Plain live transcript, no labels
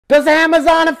Does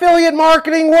Amazon affiliate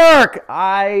marketing work?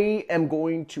 I am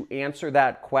going to answer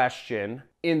that question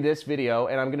in this video,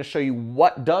 and I'm going to show you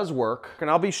what does work, and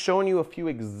I'll be showing you a few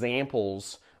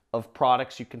examples of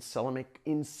products you can sell and make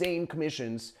insane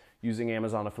commissions using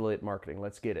Amazon affiliate marketing.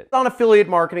 Let's get it. Amazon affiliate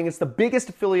marketing is the biggest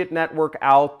affiliate network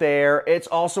out there. It's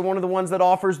also one of the ones that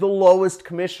offers the lowest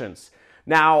commissions.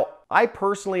 Now, I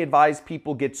personally advise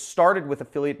people get started with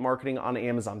affiliate marketing on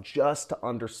Amazon just to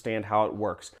understand how it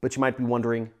works. But you might be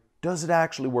wondering, does it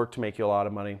actually work to make you a lot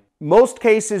of money? Most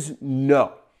cases,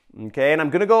 no. Okay, and I'm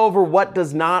gonna go over what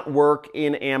does not work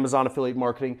in Amazon affiliate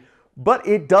marketing, but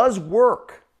it does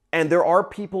work. And there are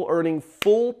people earning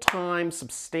full-time,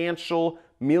 substantial,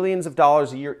 millions of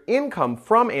dollars a year income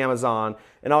from Amazon,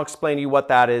 and I'll explain to you what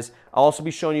that is. I'll also be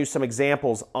showing you some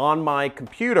examples on my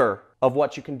computer of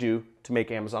what you can do to make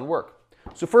Amazon work.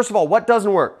 So first of all, what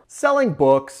doesn't work? Selling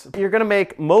books. You're gonna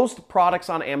make most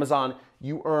products on Amazon,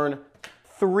 you earn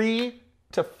 3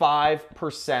 to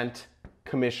 5%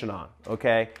 commission on,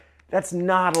 okay? That's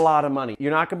not a lot of money.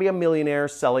 You're not gonna be a millionaire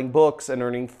selling books and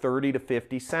earning 30 to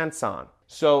 50 cents on.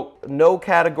 So no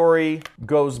category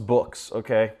goes books,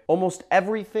 okay? Almost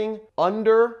everything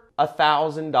under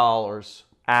 $1,000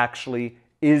 actually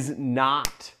is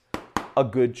not a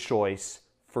good choice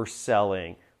for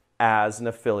selling as an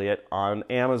affiliate on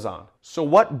Amazon. So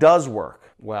what does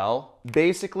work? Well,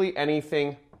 basically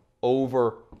anything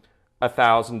over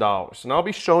 $1,000. And I'll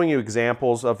be showing you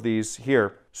examples of these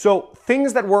here. So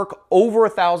things that work over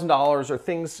 $1,000 are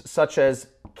things such as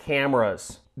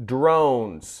cameras,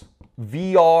 drones,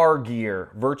 VR gear,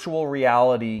 virtual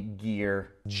reality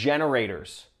gear,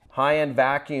 generators, high-end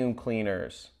vacuum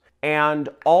cleaners, and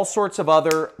all sorts of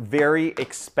other very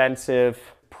expensive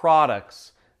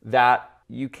products that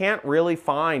you can't really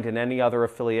find in any other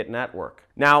affiliate network.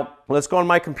 Now, let's go on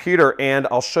my computer and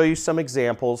I'll show you some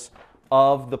examples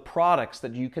of the products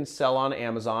that you can sell on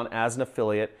Amazon as an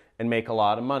affiliate and make a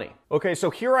lot of money. Okay, so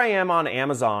here I am on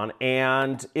Amazon,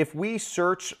 and if we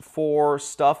search for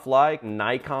stuff like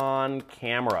Nikon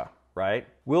camera, right?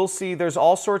 We'll see there's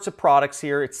all sorts of products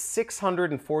here. It's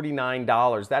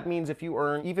 $649. That means if you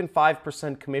earn even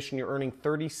 5% commission, you're earning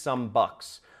 30 some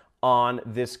bucks on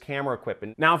this camera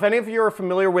equipment. Now, if any of you are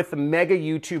familiar with the mega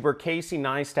YouTuber Casey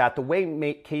Neistat, the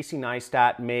way Casey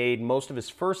Neistat made most of his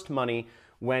first money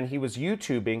when he was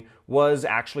YouTubing was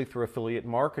actually through affiliate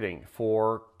marketing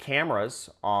for cameras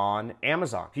on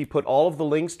Amazon. He put all of the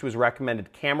links to his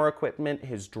recommended camera equipment,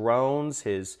 his drones,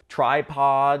 his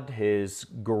tripod, his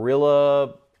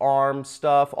gorilla arm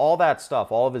stuff, all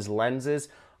of his lenses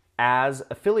as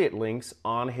affiliate links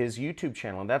on his YouTube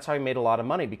channel. And that's how he made a lot of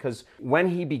money, because when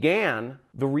he began,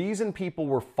 the reason people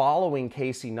were following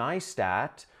Casey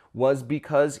Neistat was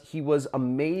because he was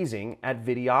amazing at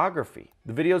videography.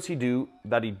 The videos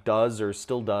he does or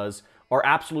still does are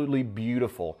absolutely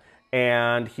beautiful,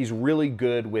 and he's really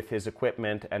good with his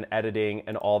equipment and editing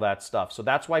and all that stuff. So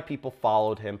that's why people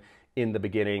followed him in the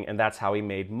beginning, and that's how he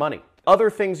made money. Other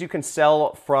things you can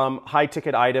sell from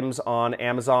high-ticket items on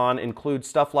Amazon include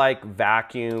stuff like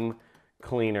vacuum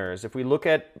cleaners. If we look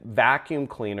at vacuum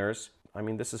cleaners, I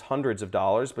mean, this is hundreds of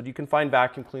dollars, but you can find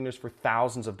vacuum cleaners for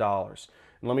thousands of dollars.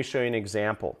 And let me show you an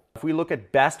example. If we look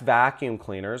at best vacuum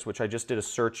cleaners, which I just did a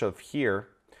search of here,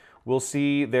 we'll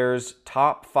see there's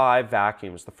top 5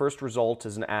 vacuums. The first result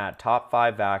is an ad, top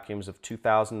 5 vacuums of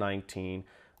 2019,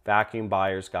 Vacuum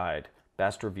Buyer's Guide,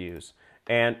 best reviews.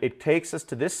 And it takes us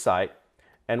to this site,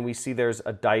 and we see there's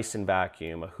a Dyson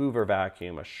vacuum, a Hoover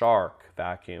vacuum, a Shark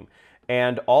vacuum.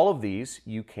 And all of these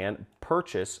you can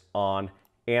purchase on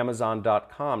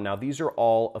Amazon.com. Now, these are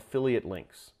all affiliate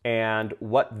links. And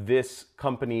what this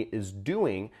company is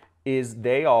doing is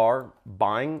they are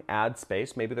buying ad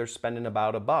space. Maybe they're spending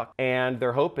about $1, and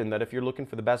they're hoping that if you're looking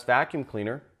for the best vacuum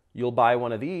cleaner, you'll buy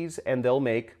one of these and they'll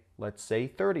make, let's say,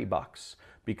 30 bucks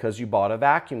because you bought a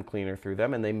vacuum cleaner through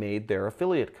them and they made their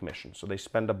affiliate commission. So they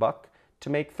spend $1 to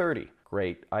make 30.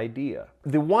 Great idea.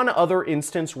 The one other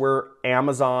instance where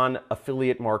Amazon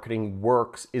affiliate marketing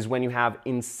works is when you have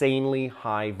insanely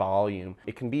high volume.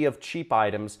 It can be of cheap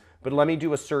items, but let me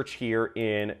do a search here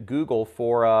in Google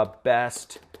for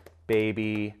best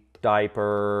baby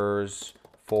diapers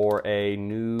for a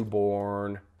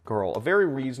newborn girl. A very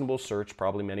reasonable search,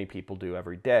 probably many people do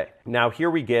every day. Now here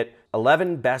we get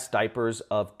 11 best diapers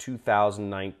of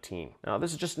 2019. Now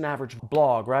this is just an average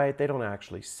blog, right? They don't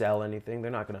actually sell anything.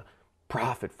 They're not gonna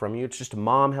profit from you. It's just a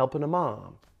mom helping a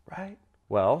mom, right?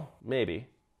 Well, maybe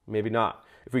not.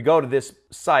 If we go to this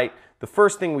site, the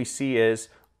first thing we see is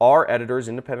our editors,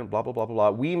 independent, blah, blah, blah, blah,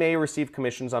 blah. We may receive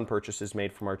commissions on purchases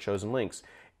made from our chosen links.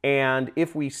 And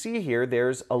if we see here,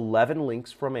 there's 11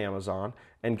 links from Amazon.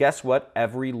 And guess what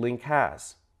every link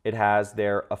has? it has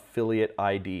their affiliate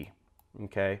ID,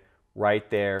 okay? Right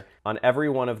there on every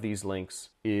one of these links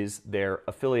is their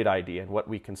affiliate ID. And what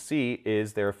we can see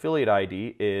is their affiliate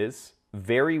ID is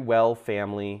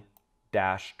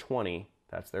verywellfamily-20.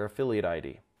 That's their affiliate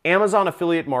ID. Amazon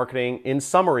affiliate marketing, in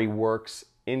summary, works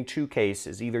in two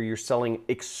cases. Either you're selling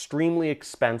extremely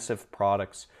expensive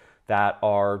products that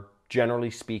are,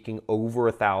 generally speaking, over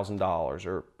 $1,000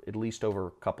 or at least over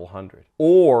a couple hundred.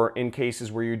 Or in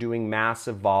cases where you're doing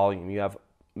massive volume, you have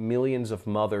millions of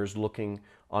mothers looking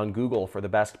on Google for the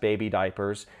best baby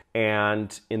diapers.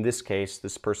 And in this case,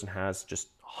 this person has just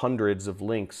hundreds of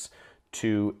links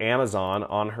to Amazon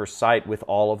on her site with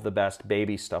all of the best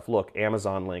baby stuff. Look,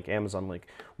 Amazon link, Amazon link.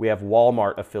 We have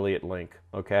Walmart affiliate link,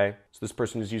 okay? So this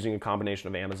person is using a combination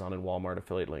of Amazon and Walmart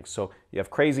affiliate links. So you have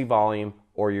crazy volume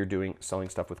or you're selling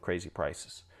stuff with crazy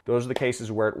prices. Those are the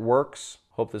cases where it works.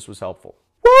 Hope this was helpful.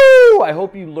 Woo! I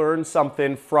hope you learned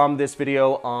something from this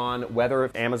video on whether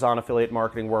Amazon affiliate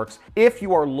marketing works. If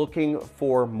you are looking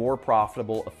for more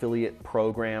profitable affiliate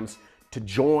programs to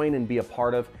join and be a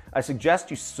part of, I suggest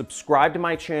you subscribe to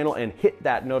my channel and hit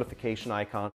that notification icon.